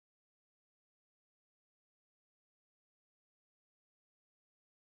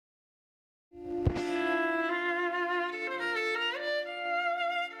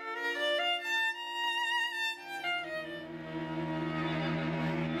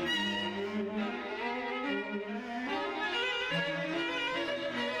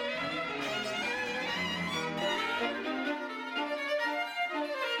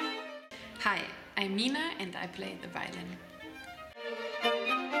I'm Nina and I play the violin.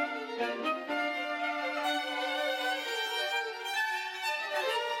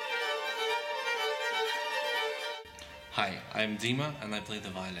 Hi, I'm Dima and I play the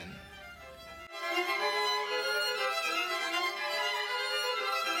violin.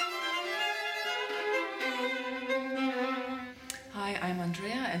 Hi, I'm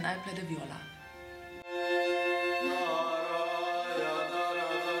Andrea and I play the viola.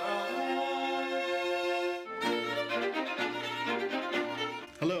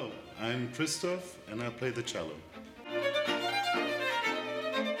 Hello, I'm Christoph and I play the cello.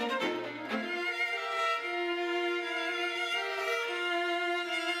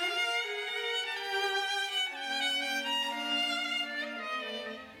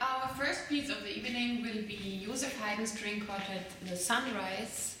 Our first piece of the evening will be Joseph Haydn's String Quartet, The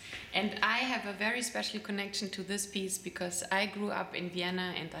Sunrise. And I have a very special connection to this piece because I grew up in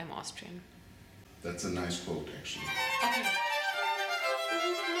Vienna and I'm Austrian. That's a nice quote, actually. Okay.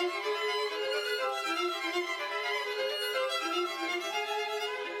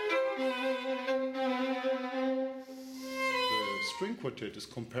 The string quartet is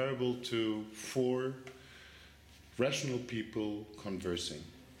comparable to four rational people conversing.